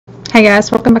Hi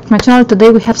guys, welcome back to my channel.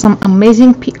 Today we have some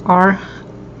amazing PR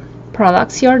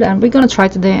products here that we're gonna try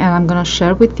today, and I'm gonna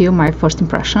share with you my first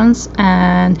impressions.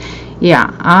 And yeah,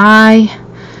 I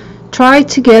try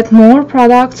to get more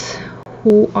products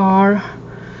who are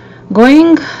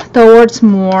going towards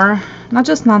more not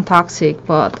just non-toxic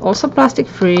but also plastic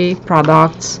free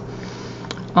products.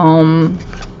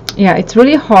 Yeah, it's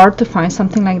really hard to find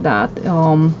something like that.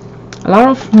 A lot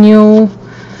of new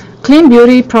clean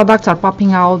beauty products are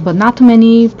popping out, but not too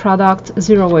many products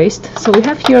zero waste. So we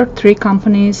have here 3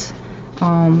 companies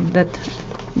that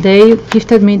they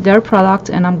gifted me their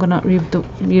products, and I'm gonna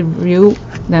review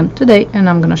them today, and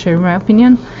I'm gonna share my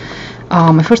opinion,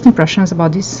 my first impressions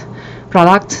about this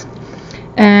product.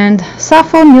 And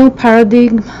Sappho New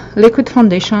Paradigm Liquid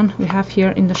Foundation we have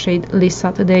here in the shade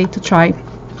Lisa today to try.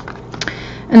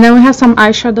 And then we have some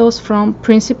eyeshadows from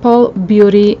Principal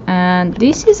Beauty, and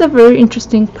this is a very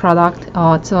interesting product.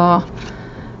 It's a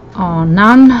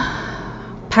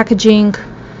non-packaging,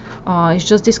 it's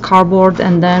just this cardboard,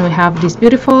 and then we have this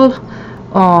beautiful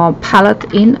palette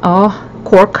in a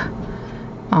cork.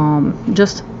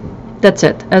 Just that's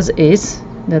it as is.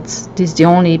 This is the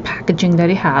only packaging that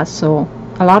it has, so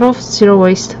a lot of zero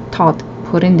waste thought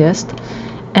put in this,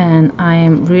 and I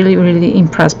am really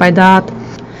impressed by that.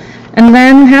 And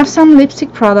then we have some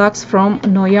lipstick products from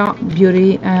NÖYAH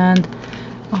Beauty, and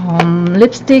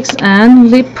lipsticks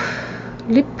and lip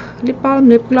balm,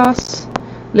 lip gloss.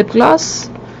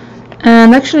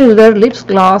 And actually their lip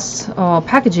gloss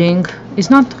packaging is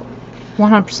not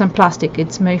 100% plastic.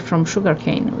 It's made from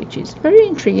sugarcane, which is very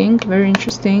intriguing, very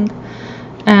interesting.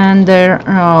 And their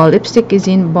lipstick is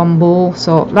in bamboo,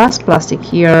 so less plastic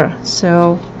here.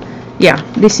 So yeah,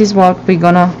 this is what we're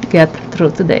gonna get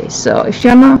through today. So if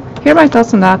you wanna hear my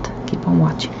thoughts on that, keep on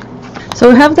watching. So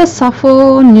we have the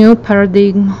Sappho New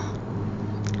Paradigm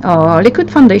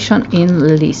liquid foundation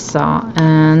in Lisa,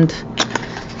 and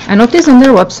I noticed on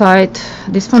their website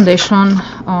this foundation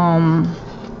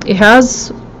it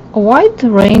has a wide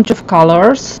range of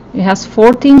colors. It has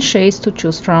 14 shades to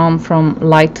choose from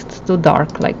light to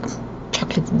dark, like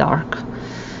chocolate dark,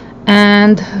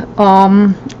 and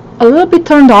a little bit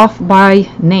turned off by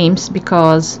names,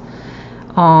 because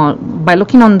by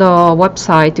looking on the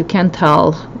website you can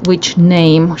tell which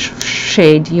name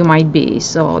shade you might be,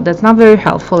 so that's not very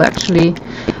helpful actually.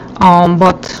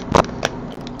 But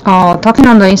talking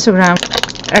on the Instagram,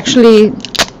 actually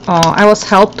I was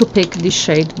helped to pick this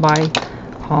shade by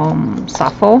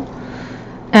Sappho,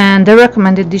 and they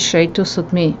recommended this shade to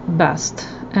suit me best,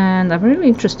 and I'm really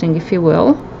interesting, if you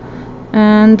will,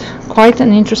 and quite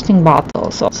an interesting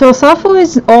bottle. So Sappho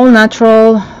is all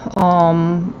natural,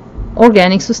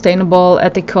 organic, sustainable,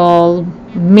 ethical,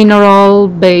 mineral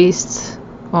based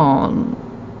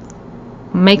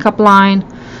makeup line,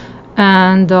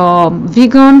 and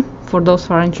vegan for those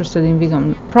who are interested in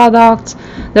vegan products.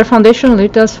 Their foundation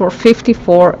retails for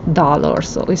 $54,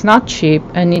 so it's not cheap,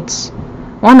 and it's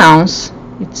 1 ounce.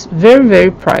 It's very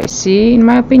pricey in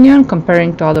my opinion,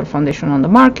 comparing to other foundation on the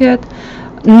market.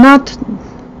 Not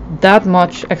that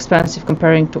much expensive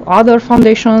comparing to other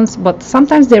foundations, but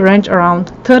sometimes they range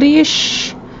around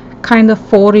 30ish, kind of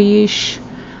 40ish.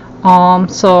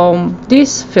 So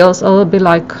this feels a little bit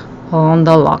like on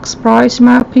the luxe price in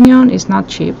my opinion. It's not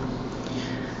cheap,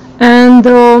 and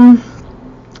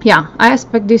yeah, I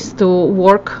expect this to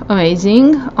work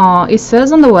amazing. It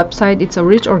says on the website it's a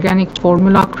rich organic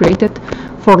formula created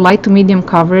for light to medium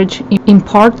coverage,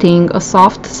 imparting a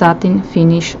soft satin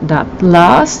finish that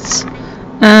lasts.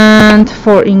 And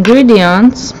for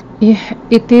ingredients,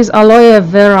 it is aloe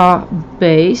vera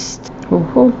based.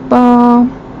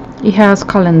 It has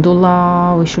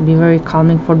calendula, which should be very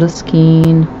calming for the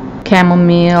skin,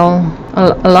 chamomile,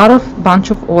 a lot of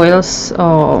bunch of oils.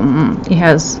 It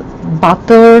has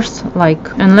butters, like,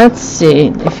 and let's see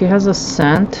if it has a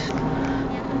scent.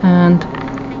 And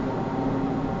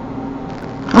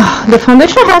the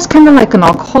foundation has kind of like an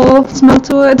alcohol smell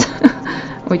to it,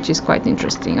 which is quite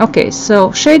interesting. Okay,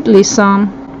 so shade Lisa.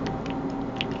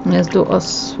 Let's do a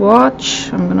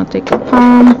swatch. I'm gonna take a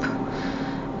pump,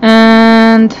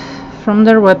 and from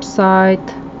their website,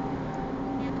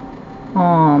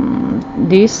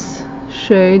 this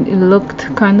shade, it looked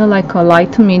kind of like a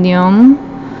light medium.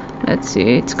 Let's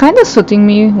see, it's kind of suiting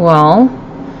me well.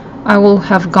 I will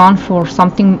have gone for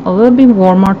something a little bit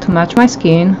warmer to match my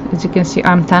skin. As you can see,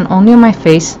 I'm tan only on my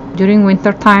face. During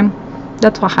winter time,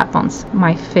 that's what happens.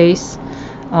 My face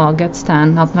gets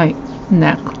tan, not my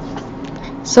neck.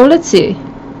 So let's see.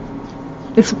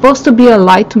 It's supposed to be a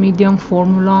light to medium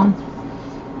formula,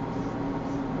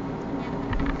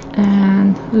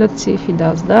 and let's see if it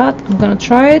does that. I'm gonna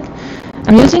try it,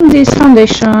 I'm using this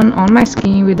foundation on my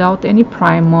skin without any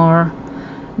primer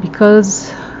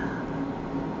because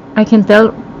I can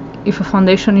tell if a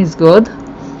foundation is good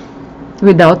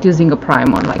without using a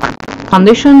primer. Like,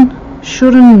 foundation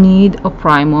shouldn't need a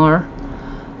primer,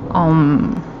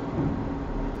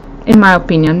 in my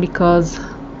opinion, because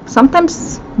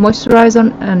sometimes moisturizer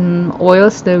and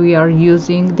oils that we are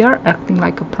using, they are acting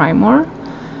like a primer,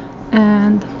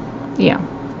 and yeah,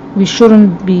 we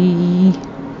shouldn't need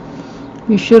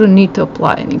to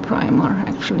apply any primer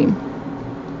actually,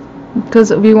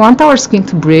 because we want our skin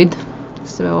to breathe.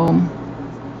 So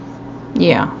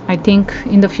yeah, I think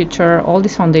in the future all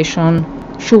this foundation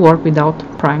should work without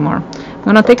primer. I'm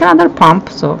gonna take another pump,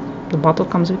 so the bottle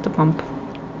comes with the pump,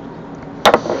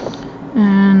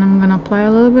 and I'm gonna apply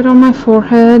a little bit on my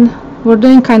forehead. We're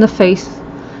doing kind of face,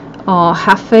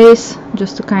 half face,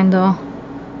 just to kind of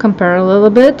compare a little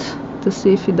bit to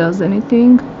see if it does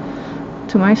anything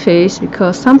to my face,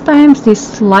 because sometimes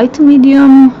these light to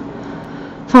medium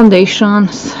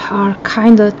foundations are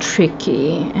kind of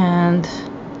tricky and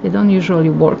they don't usually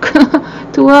work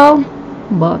too well.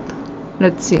 But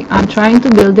let's see, I'm trying to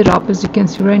build it up, as you can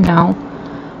see right now.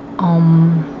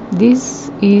 This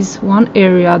is one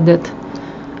area that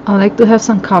I like to have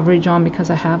some coverage on because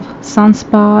I have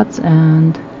sunspots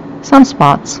and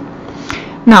sunspots.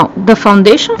 Now the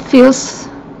foundation feels,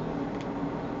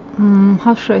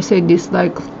 how should I say this,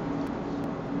 like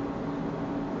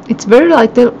it's very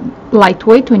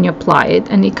lightweight when you apply it,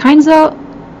 and it kind of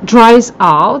dries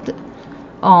out,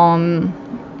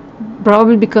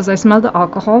 probably because I smell the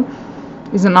alcohol.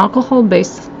 It's an alcohol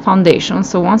based foundation,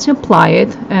 so once you apply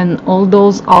it and all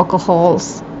those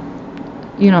alcohols,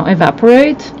 you know,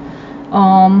 evaporate,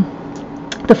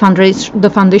 the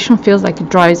foundation feels like it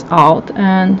dries out,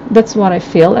 and that's what I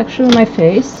feel actually on my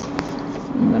face.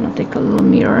 I'm gonna take a little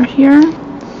mirror here,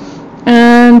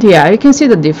 and yeah, you can see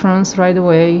the difference right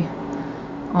away.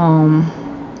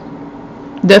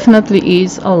 Definitely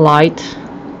is a light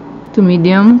to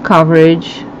medium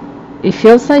coverage. It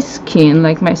feels like skin,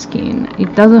 like my skin.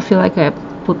 It doesn't feel like I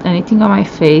put anything on my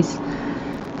face,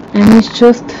 and it's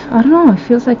just, I don't know, it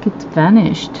feels like it's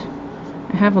vanished.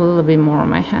 I have a little bit more on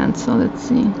my hand, so let's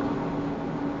see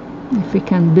if we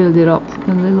can build it up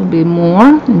a little bit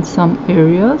more in some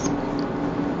areas.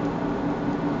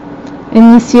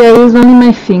 And you see I use only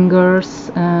my fingers,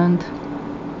 and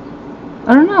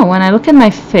I don't know, when I look at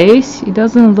my face it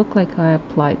doesn't look like I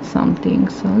applied something.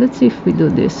 So let's see if we do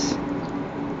this.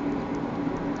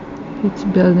 It's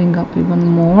building up even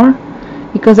more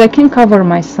because I can cover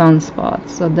my sunspots,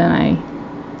 so then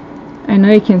I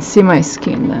know you can see my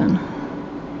skin then.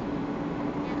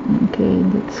 Okay,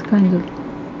 that's kind of,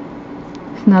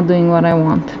 it's not doing what I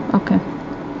want. Okay.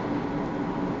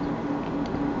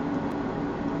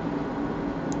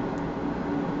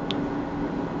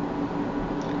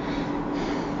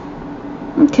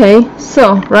 Okay,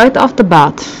 so right off the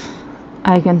bat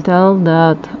I can tell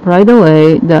that right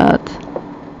away that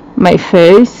my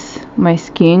face, my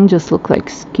skin just look like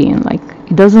skin. Like,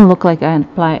 it doesn't look like I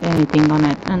apply anything on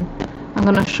it. And I'm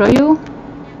gonna show you,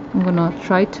 I'm gonna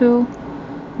try to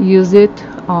use it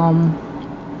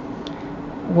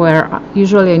where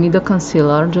usually I need a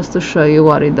concealer, just to show you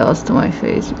what it does to my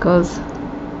face, because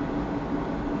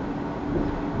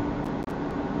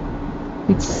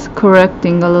it's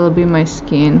correcting a little bit my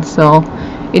skin. So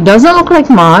it doesn't look like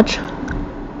much.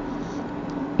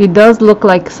 It does look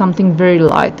like something very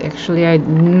light actually.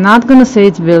 I'm not gonna say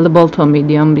it's buildable to a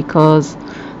medium, because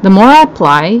the more I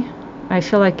apply I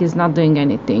feel like it's not doing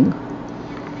anything.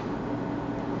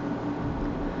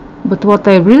 But what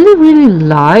I really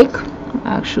like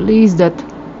actually is that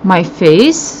my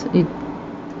face, you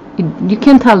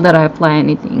can't tell that I apply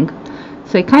anything.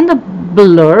 So it kind of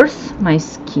blurs my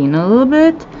skin a little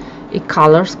bit. It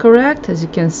colors correct, as you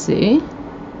can see.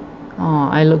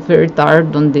 I look very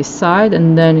tired on this side,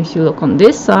 and then if you look on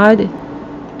this side,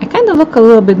 I kind of look a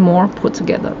little bit more put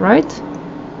together, right?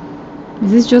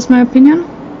 Is this just my opinion?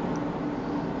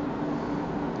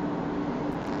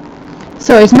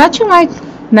 So it's matching my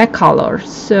neck color.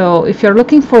 So if you're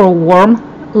looking for a warm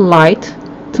light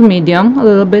to medium, a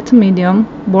little bit to medium,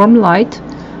 warm light,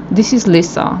 this is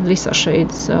Lisa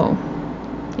shade. So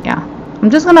yeah, I'm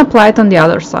just gonna apply it on the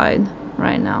other side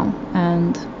right now.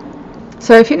 And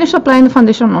so I finished applying the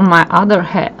foundation on my other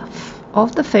half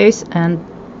of the face, and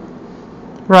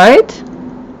right,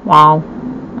 wow,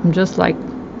 I'm just like,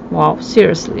 wow,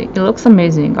 seriously, it looks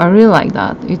amazing. I really like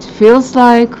that. It feels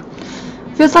like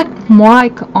more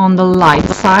like on the light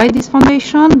side, this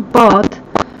foundation, but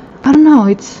I don't know,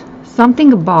 it's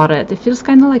something about it. It feels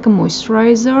kind of like a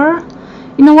moisturizer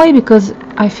in a way, because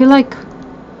I feel like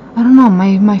I don't know,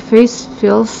 my face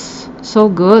feels so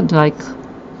good, like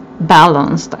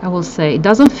balanced, I will say. It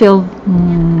doesn't feel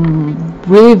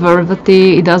really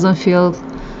velvety, it doesn't feel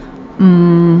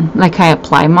like I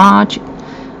apply much,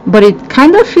 but it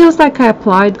kind of feels like I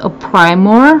applied a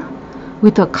primer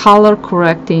with a color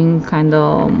correcting kind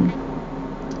of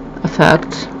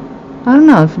effect. I don't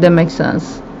know if that makes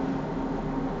sense.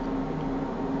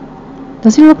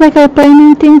 Does it look like I applied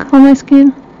anything on my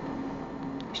skin?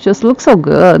 It just looks so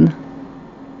good.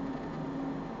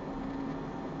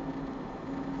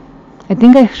 I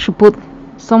think I should put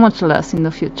so much less in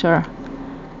the future.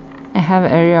 I have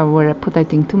an area where I put, I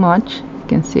think, too much. You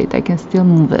can see it, I can still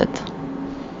move it.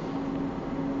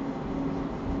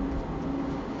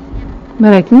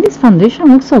 But I think this foundation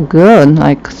looks so good,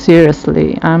 like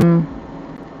seriously. I'm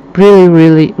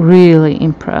really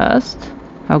impressed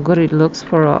how good it looks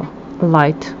for a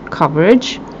light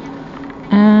coverage.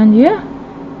 And yeah,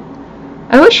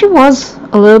 I wish it was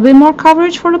a little bit more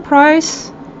coverage for the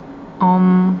price.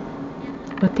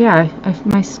 But yeah,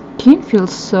 my skin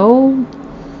feels so,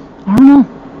 I don't know,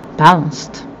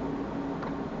 balanced.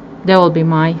 That will be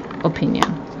my opinion.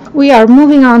 We are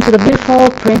moving on to the beautiful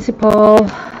Principal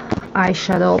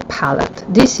eyeshadow palette.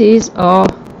 This is a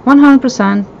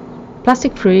 100%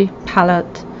 plastic-free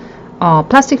palette,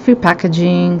 plastic-free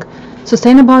packaging,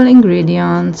 sustainable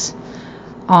ingredients.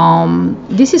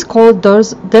 This is called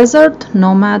Desert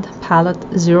Nomad Palette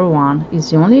 01. It's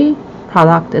the only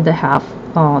product that they have.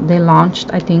 They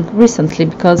launched, I think, recently,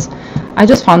 because I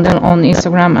just found them on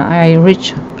Instagram and I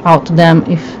reached out to them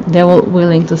if they were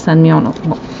willing to send me on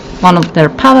one of their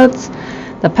palettes.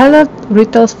 The palette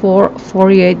retails for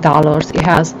 $48. It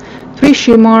has 3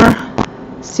 shimmer,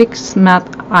 6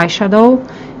 matte eyeshadow.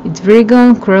 It's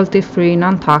vegan, cruelty-free,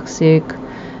 non-toxic,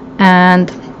 and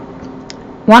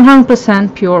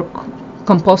 100% pure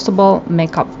compostable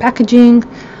makeup packaging.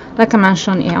 Like I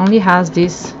mentioned, it only has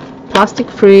this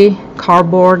plastic-free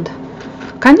cardboard,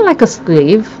 kind of like a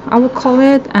sleeve, I would call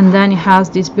it, and then it has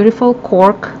this beautiful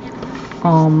cork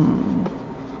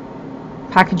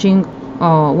packaging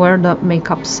where the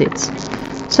makeup sits.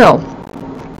 So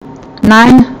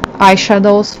 9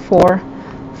 eyeshadows for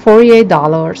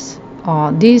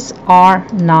 $48. These are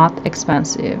not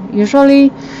expensive.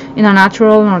 Usually in a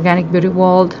natural and organic beauty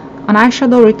world, an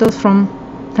eyeshadow retails from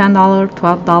 $10,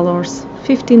 $12,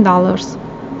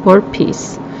 $15 per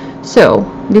piece. So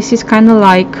this is kind of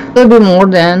like a little bit more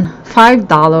than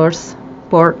 $5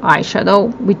 per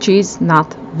eyeshadow, which is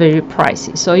not very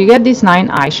pricey. So you get these 9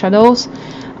 eyeshadows.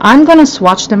 I'm gonna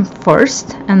swatch them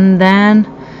first, and then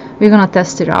we're gonna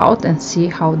test it out and see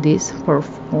how these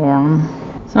perform.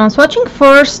 So I'm swatching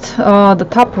first the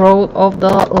top row of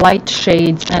the light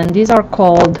shades, and these are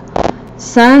called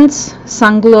Sense,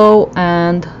 Sunglow,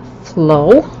 and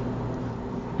Flow.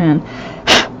 And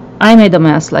I made a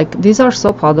mess, like these are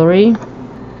so powdery.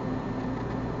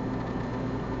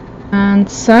 And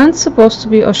Scent's supposed to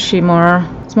be a shimmer,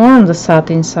 it's more on the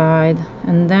satin side.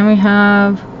 And then we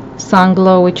have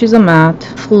Sunglow, which is a matte.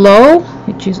 Flow,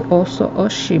 which is also a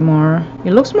shimmer.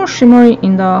 It looks more shimmery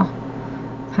in the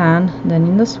pan than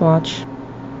in the swatch.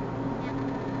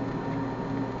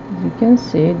 As you can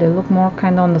see, they look more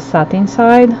kind of on the satin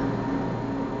side,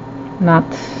 not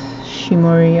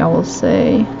shimmery, I will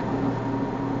say.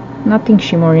 Nothing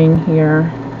shimmery in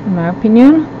here, in my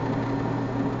opinion.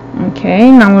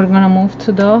 Okay, now we're gonna move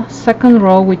to the second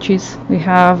row, which is, we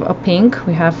have a pink,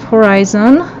 we have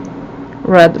Horizon,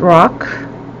 Red Rock,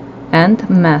 and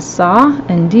Mesa,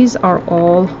 and these are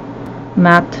all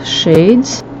matte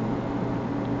shades.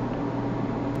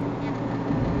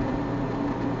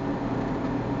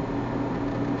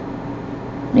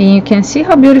 And you can see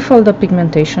how beautiful the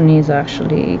pigmentation is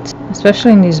actually,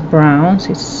 especially in these browns,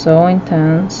 it's so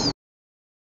intense.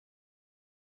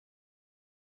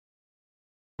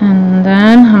 And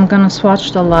then I'm gonna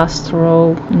swatch the last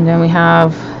row, and then we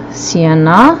have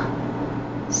Sienna,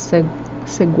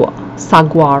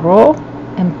 Saguaro,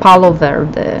 and Palo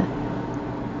Verde.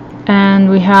 And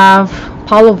we have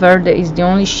Palo Verde is the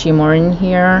only shimmer in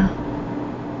here,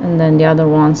 and then the other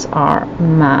ones are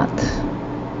matte.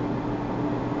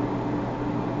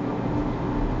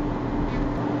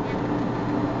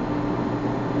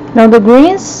 Now the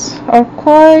greens are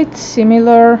quite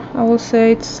similar, I will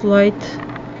say. It's slight,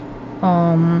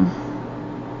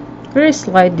 very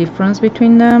slight difference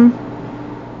between them.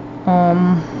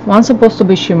 One's supposed to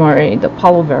be shimmery, the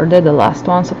Palo Verde, the last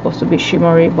one's supposed to be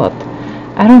shimmery, but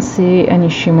I don't see any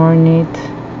shimmer in it.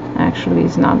 Actually,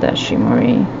 it's not that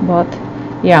shimmery, but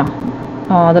yeah,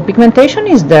 the pigmentation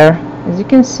is there, as you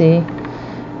can see,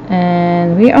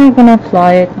 and we are gonna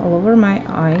apply it all over my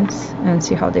eyes and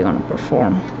see how they're gonna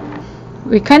perform.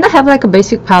 we kind of have like a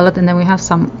basic palette, and then we have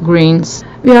some greens.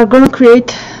 We are gonna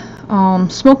create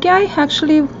smoky eye.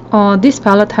 Actually, this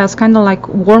palette has kind of like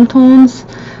warm tones.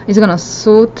 It's gonna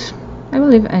suit, I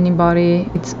believe, anybody.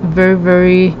 It's very,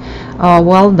 very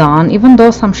well done, even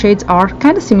though some shades are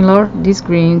kind of similar, these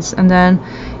greens, and then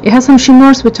it has some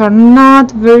shimmers which are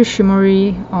not very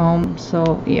shimmery.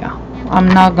 So yeah, I'm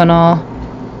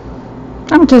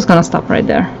just gonna stop right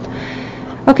there.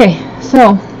 Okay,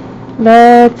 so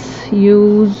let's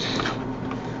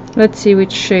see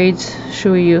which shades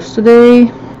should we use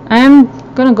today. I am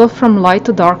gonna go from light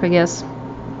to dark, I guess.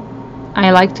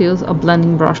 I like to use a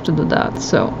blending brush to do that,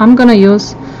 so I'm gonna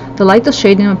use the lightest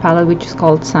shade in my palette, which is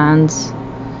called Sands,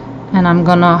 and I'm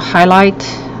gonna highlight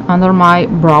under my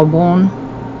brow bone.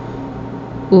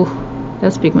 Ooh,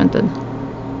 that's pigmented.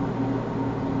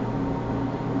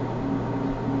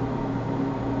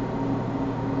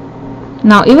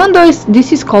 Now, even though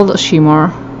this is called a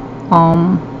shimmer,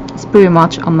 it's pretty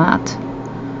much a matte.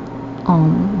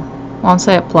 Once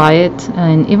I apply it,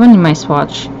 and even in my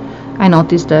swatch, I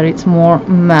noticed that it's more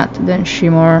matte than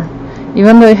shimmer,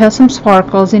 even though it has some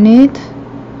sparkles in it.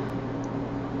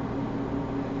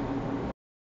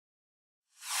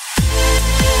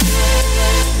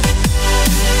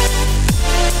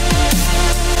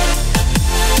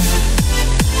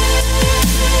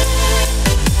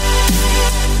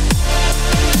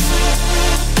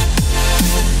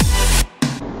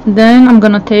 Then I'm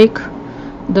gonna take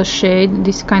the shade,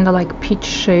 this kind of like peach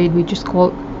shade, which is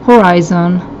called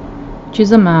Horizon, which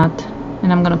is a matte,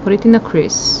 and I'm gonna put it in the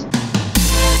crease.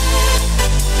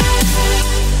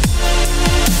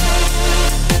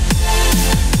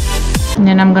 And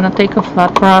then I'm gonna take a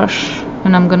flat brush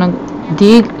and I'm gonna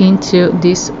dig into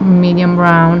this medium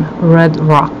brown red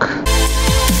rock.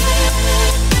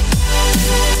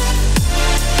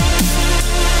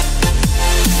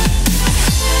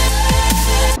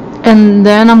 And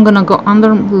then I'm gonna go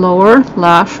under lower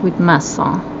lash with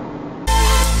Mesa.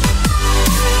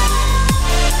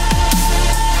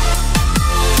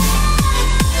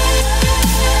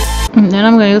 And then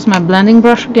I'm gonna use my blending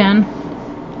brush again.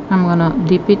 I'm gonna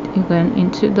dip it again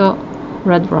into the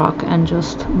red rock and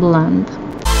just blend.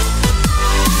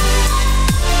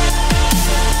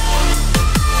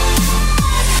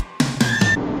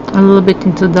 A little bit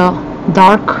into the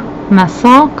dark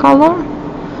Mesa color.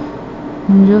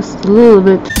 And just a little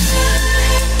bit.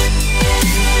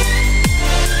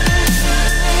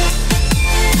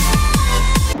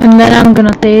 And then I'm gonna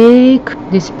take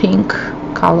this pink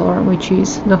color, which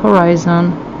is the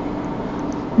Horizon,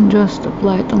 and just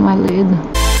apply it on my lid.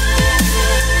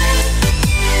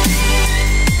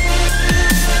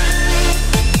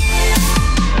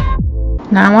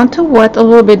 Now I want to wet a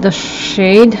little bit the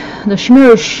shade, the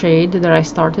shimmery shade that I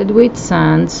started with,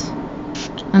 Sands.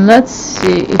 And let's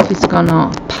see if it's gonna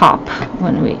pop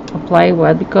when we apply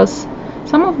wet, because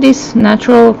some of these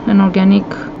natural and organic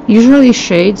usually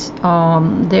shades,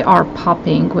 they are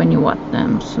popping when you wet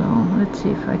them. So let's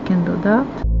see if I can do that.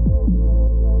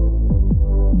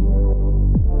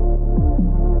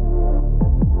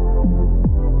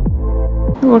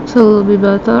 It works a little bit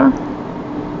better,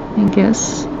 I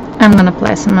guess. I'm gonna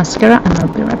apply some mascara and I'll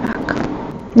be right back.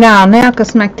 Now, NÖYAH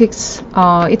Cosmetics,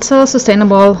 it's a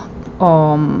sustainable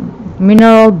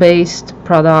mineral-based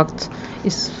product.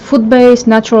 It's food-based,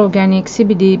 natural, organic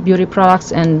CBD beauty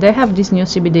products, and they have this new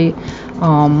CBD.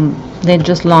 They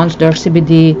just launched their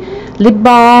CBD lip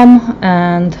balm,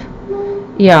 and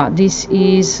yeah, this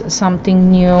is something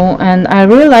new, and I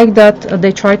really like that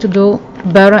they try to do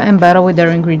better and better with their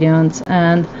ingredients,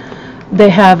 and they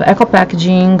have eco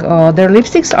packaging. Their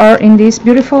lipsticks are in this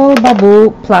beautiful bamboo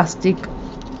plastic,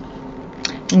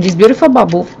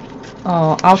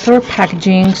 outer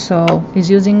packaging, so it's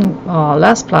using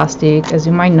less plastic, as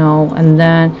you might know, and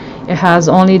then it has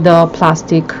only the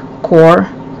plastic core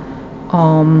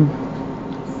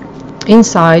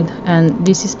inside, and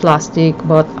this is plastic,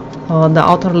 but the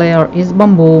outer layer is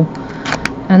bamboo.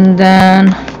 And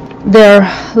then their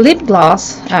lip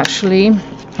gloss actually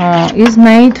is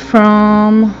made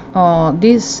from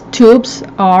these tubes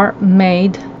are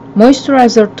made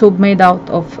moisturizer tube made out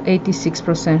of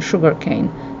 86%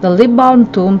 sugarcane. The lip balm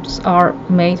tubes are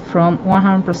made from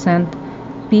 100%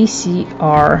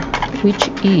 PCR, which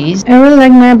is, I really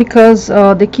like NÖYAH because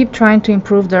they keep trying to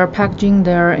improve their packaging,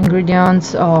 their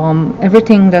ingredients,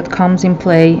 everything that comes in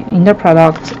play in their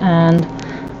product, and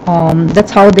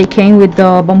that's how they came with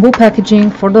the bamboo packaging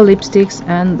for the lipsticks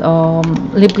and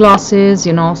lip glosses,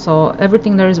 you know, so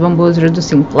everything that is bamboo is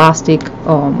reducing plastic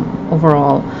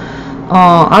overall.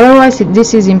 Otherwise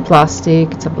this is in plastic,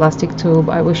 it's a plastic tube.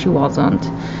 I wish it wasn't.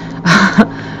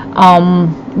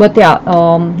 But yeah,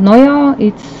 NÖYAH,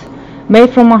 it's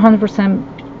made from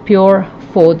 100% pure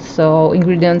food, so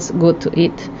ingredients good to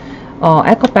eat.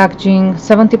 Eco packaging,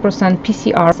 70%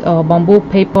 PCR, bamboo,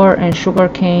 paper, and sugar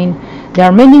cane. They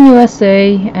are made in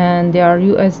USA and they are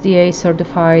USDA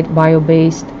certified,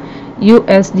 bio-based,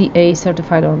 USDA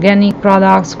certified organic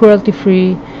products, cruelty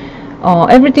free,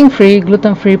 everything free,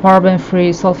 gluten free, paraben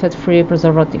free, sulfate free,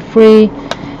 preservative free.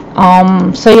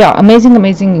 So yeah, amazing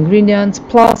ingredients,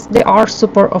 plus they are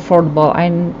super affordable.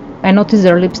 I noticed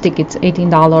their lipstick, it's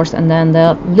 $18, and then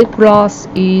the lip gloss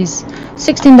is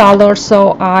 $16,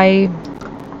 so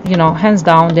hands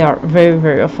down they are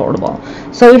very affordable.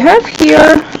 So we have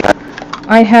here,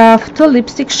 I have 2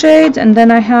 lipstick shades, and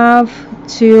then I have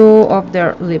 2 of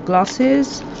their lip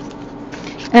glosses.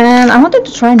 And I wanted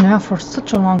to try NÖYAH for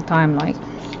such a long time, like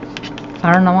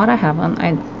I don't know what I haven't.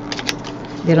 I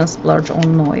didn't splurge on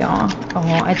NÖYAH.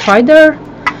 I tried their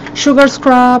sugar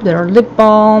scrub, their lip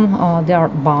balm. They are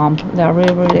bomb. They are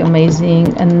really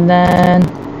amazing. And then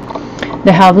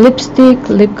they have lipstick,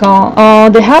 lip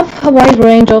gloss. They have a wide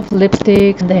range of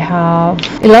lipsticks. They have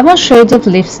 11 shades of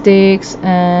lipsticks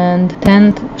and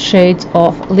 10 shades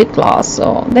of lip gloss.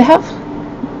 So they have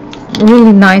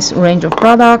really nice range of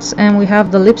products. And we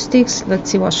have the lipsticks. Let's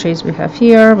see what shades we have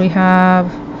here. We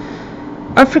have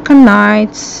African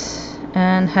Nights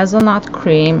and Hazelnut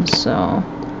Cream. So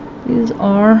these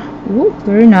are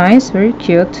very nice, very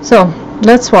cute. So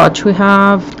let's watch. We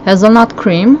have Hazelnut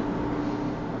Cream.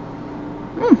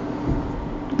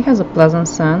 It has a pleasant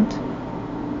scent.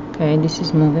 Okay, this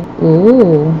is moving.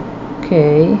 Ooh,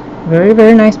 okay,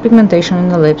 very nice pigmentation in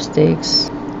the lipsticks.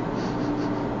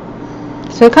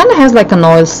 So it kind of has like an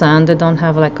oil scent. They don't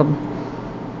have like a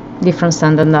different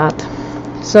scent than that.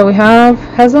 So we have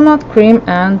Hazelnut Cream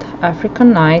and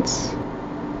African Nights.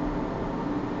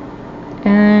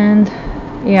 And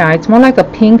yeah, it's more like a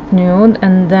pink nude,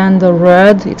 and then the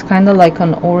red, it's kind of like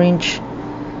an orange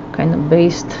kind of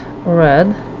based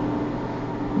red,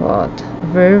 but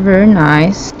very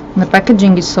nice. And the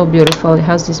packaging is so beautiful. It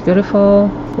has these beautiful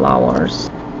flowers,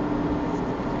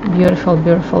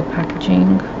 beautiful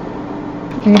packaging.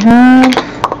 We have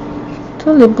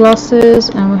 2 lip glosses,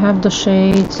 and we have the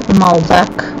shades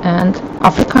Malbec and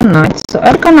African Nights. So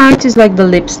African Nights is like the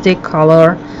lipstick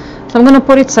color. So I'm gonna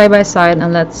put it side by side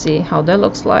and let's see how that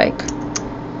looks like.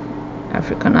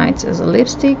 African Nights as a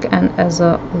lipstick and as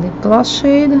a lip gloss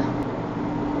shade.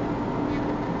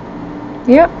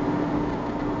 Yeah,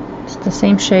 it's the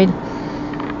same shade.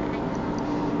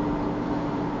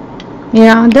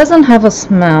 Yeah, it doesn't have a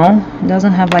smell, it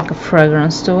doesn't have like a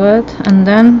fragrance to it. And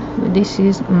then this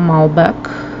is Malbec.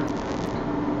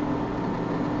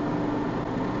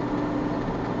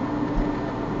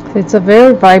 So it's a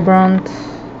very vibrant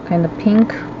kind of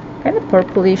pink, kind of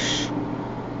purplish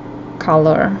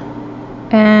color.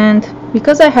 And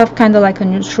because I have kind of like a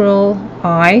neutral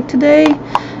eye today,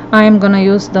 I'm gonna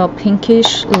use the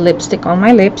pinkish lipstick on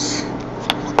my lips,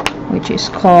 which is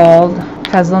called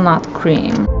Hazelnut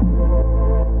Cream.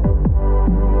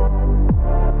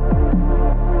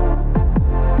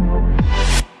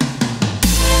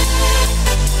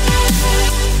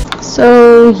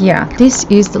 So yeah, this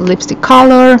is the lipstick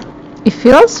color. It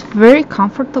feels very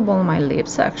comfortable on my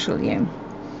lips actually.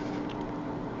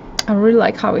 I really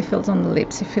like how it feels on the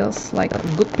lips. It feels like a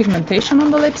good pigmentation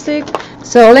on the lipstick.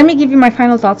 So let me give you my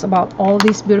final thoughts about all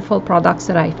these beautiful products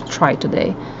that I tried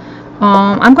today.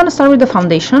 I'm gonna start with the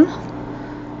foundation.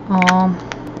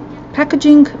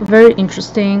 Packaging, very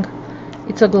interesting.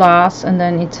 It's a glass, and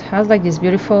then it has like this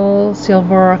beautiful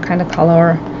silver kind of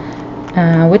color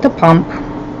with a pump.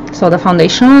 So the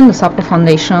foundation, the Sappho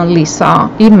foundation, Lisa,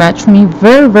 it matched me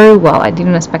very well. I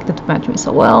didn't expect it to match me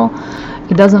so well.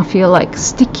 It doesn't feel like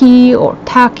sticky or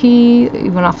tacky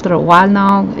even after a while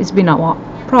now. It's been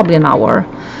probably an hour.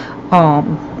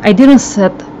 I didn't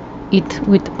set it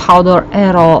with powder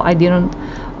at all. I didn't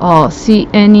see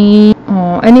any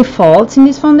faults in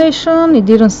this foundation. It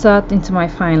didn't set into my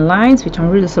fine lines, which I'm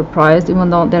really surprised, even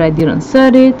though that I didn't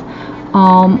set it.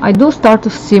 I do start to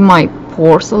see my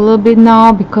pores a little bit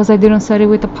now because I didn't set it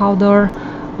with the powder,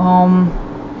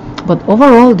 but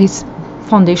overall this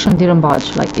foundation didn't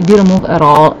budge. Like, it didn't move at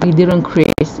all, it didn't crease,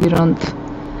 it didn't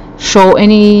show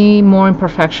any more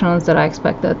imperfections that I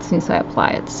expected since I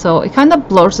applied it. So it kind of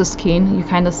blurs the skin. You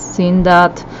kind of seen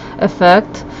that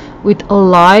effect with a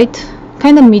light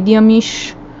kind of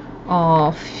medium-ish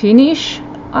finish,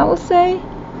 I would say.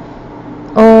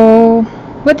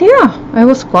 But yeah, I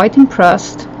was quite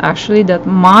impressed actually that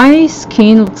my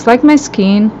skin looks like my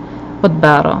skin, but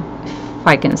better, if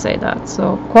I can say that.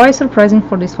 So quite surprising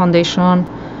for this foundation.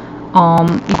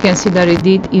 you can see that it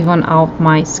did even out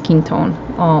my skin tone,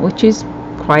 which is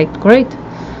quite great.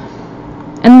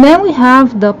 And then we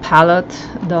have the palette,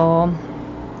 the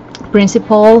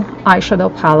principal eyeshadow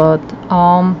palette.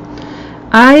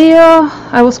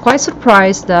 I was quite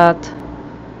surprised that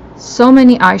so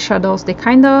many eyeshadows, they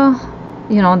kind of,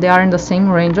 you know, they are in the same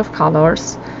range of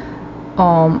colors.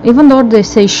 Even though they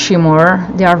say shimmer,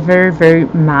 they are very, very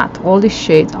matte. All these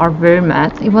shades are very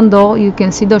matte. Even though you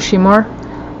can see the shimmer,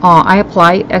 I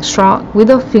apply extra with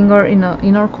a finger in the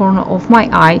inner corner of my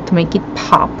eye to make it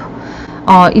pop.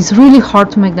 It's really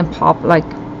hard to make them pop like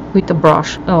with a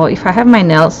brush. If I have my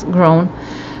nails grown,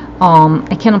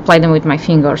 I can apply them with my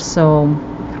fingers. So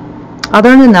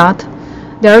other than that,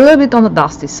 they're a little bit on the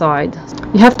dusty side.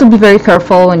 You have to be very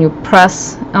careful when you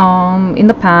press in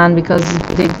the pan, because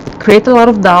they create a lot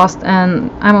of dust,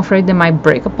 and I'm afraid they might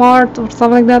break apart or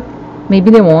stuff like that. Maybe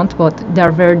they won't, but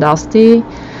they're very dusty.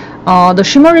 The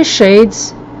shimmery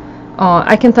shades,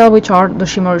 I can tell which are the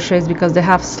shimmery shades because they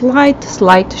have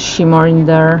slight shimmer in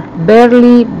there,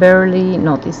 barely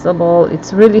noticeable.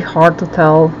 It's really hard to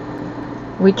tell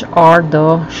which are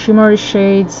the shimmery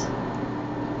shades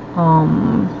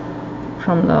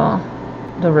from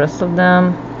the rest of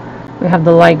them. We have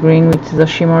the light green, which is a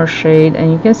shimmer shade,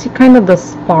 and you can see kind of the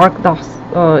spark,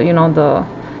 you know, the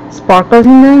sparkles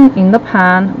in them in the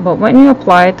pan. But when you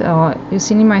apply it, you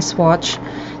see in my swatch,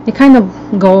 they kind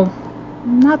of go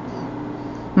not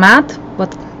matte,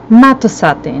 but matte to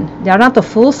satin. They are not a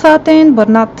full satin, but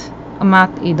not a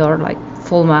matte either, like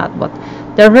full matte. But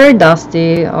they're very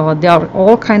dusty. They are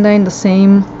all kind of in the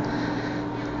same.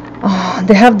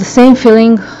 They have the same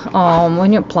feeling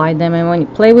when you apply them and when you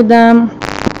play with them.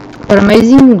 But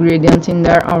amazing ingredients in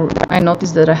there. I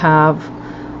noticed that I have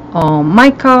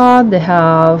mica, they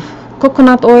have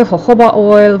coconut oil, jojoba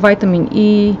oil, vitamin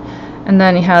E, and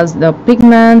then it has the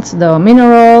pigments, the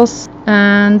minerals,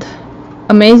 and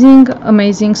amazing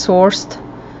sourced.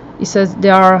 It says they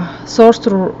are sourced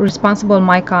through Responsible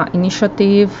Mica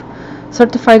Initiative,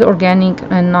 certified organic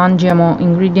and non-GMO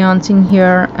ingredients in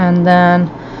here, and then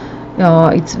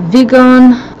it's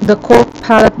vegan. The core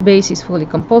palette base is fully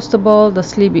compostable. The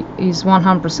sleeve is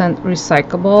 100%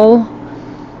 recyclable,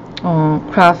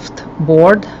 craft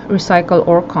board, recycle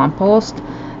or compost,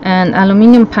 and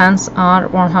aluminum pans are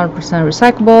 100%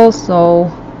 recyclable. So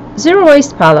zero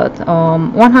waste palette.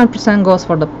 100% goes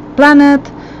for the planet.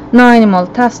 No animal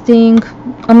testing.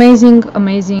 Amazing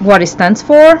what it stands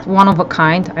for. One of a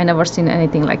kind. I never seen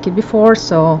anything like it before.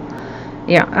 So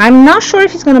yeah, I'm not sure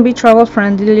if it's gonna be travel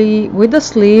friendly with the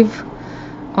sleeve.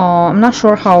 I'm not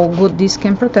sure how good this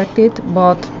can protect it,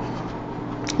 but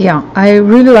yeah, I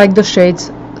really like the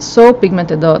shades. So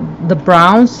pigmented. The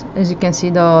browns, as you can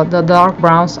see, the dark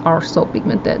browns are so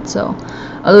pigmented. So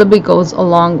a little bit goes a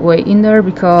long way in there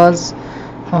because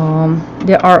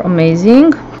they are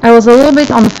amazing. I was a little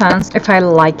bit on the fence if I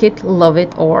like it, love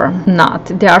it, or not.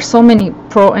 There are so many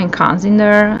pros and cons in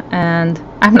there, and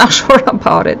I'm not sure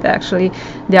about it actually.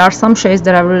 There are some shades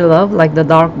that I really love, like the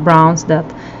dark browns, that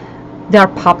they are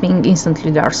popping instantly.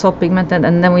 They are so pigmented.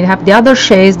 And then we have the other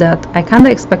shades that I kind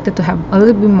of expected to have a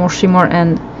little bit more shimmer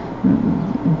and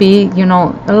be, you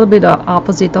know, a little bit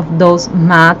opposite of those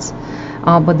mattes,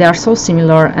 but they are so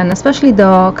similar. And especially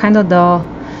the kind of the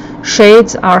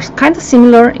shades are kind of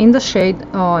similar in the shade,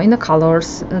 in the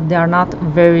colors. They are not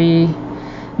very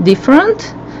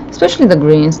different, especially the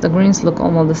greens. The greens look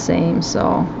almost the same.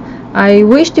 So I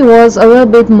wished it was a little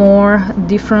bit more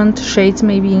different shades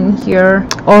maybe in here,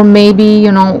 or maybe,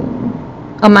 you know,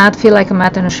 a matte feel like a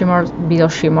matte and a shimmer be a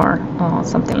shimmer,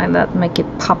 something like that, make it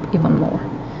pop even more.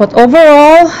 But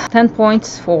overall, 10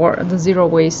 points for the zero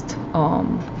waste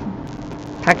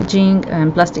packaging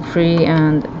and plastic free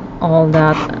and all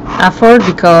that effort,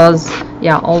 because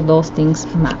yeah, all those things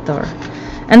matter.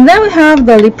 And then we have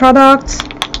the lip products.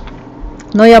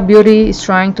 NÖYAH Beauty is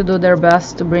trying to do their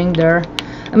best to bring their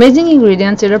amazing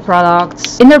ingredients in their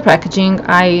products, in their packaging.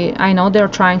 I know they're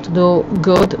trying to do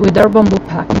good with their bamboo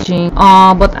packaging,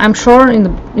 but I'm sure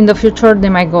in the future they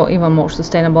might go even more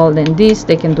sustainable than this.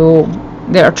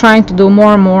 They are trying to do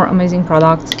more and more amazing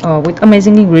products with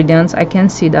amazing ingredients. I can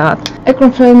see that.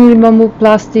 Eco-friendly bamboo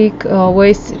plastic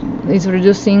waste is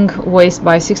reducing waste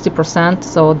by 60%.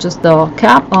 So just the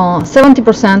cap,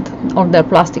 70% of their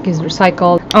plastic is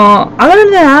recycled. Other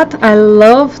than that, I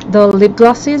love the lip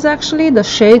glosses. Actually, the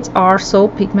shades are so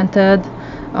pigmented.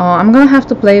 I'm gonna have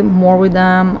to play more with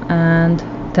them and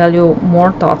tell you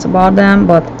more thoughts about them.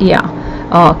 But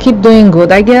yeah, keep doing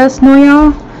good, I guess,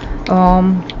 NÖYAH.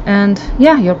 And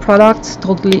yeah, your products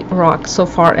totally rock so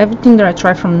far. Everything that I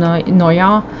tried from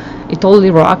NÖYAH, it totally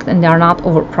rocked, and they are not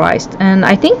overpriced. And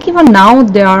I think even now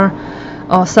they are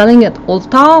selling at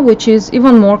Ulta, which is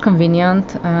even more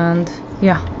convenient. And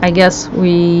yeah, I guess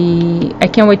I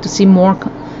can't wait to see more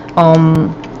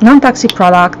non-toxic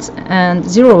products and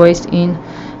zero waste in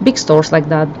big stores like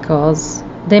that, because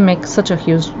they make such a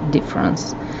huge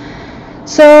difference.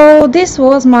 So this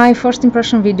was my first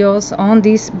impression videos on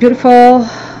these beautiful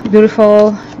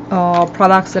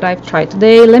products that I've tried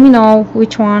today. Let me know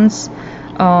which ones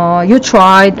you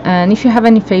tried, and if you have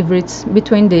any favorites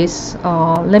between these,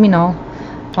 let me know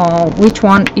which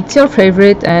one it's your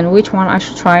favorite and which one I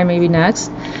should try maybe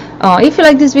next. If you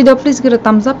like this video, please give it a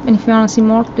thumbs up, and if you want to see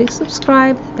more, please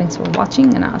subscribe. Thanks for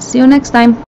watching, and I'll see you next time.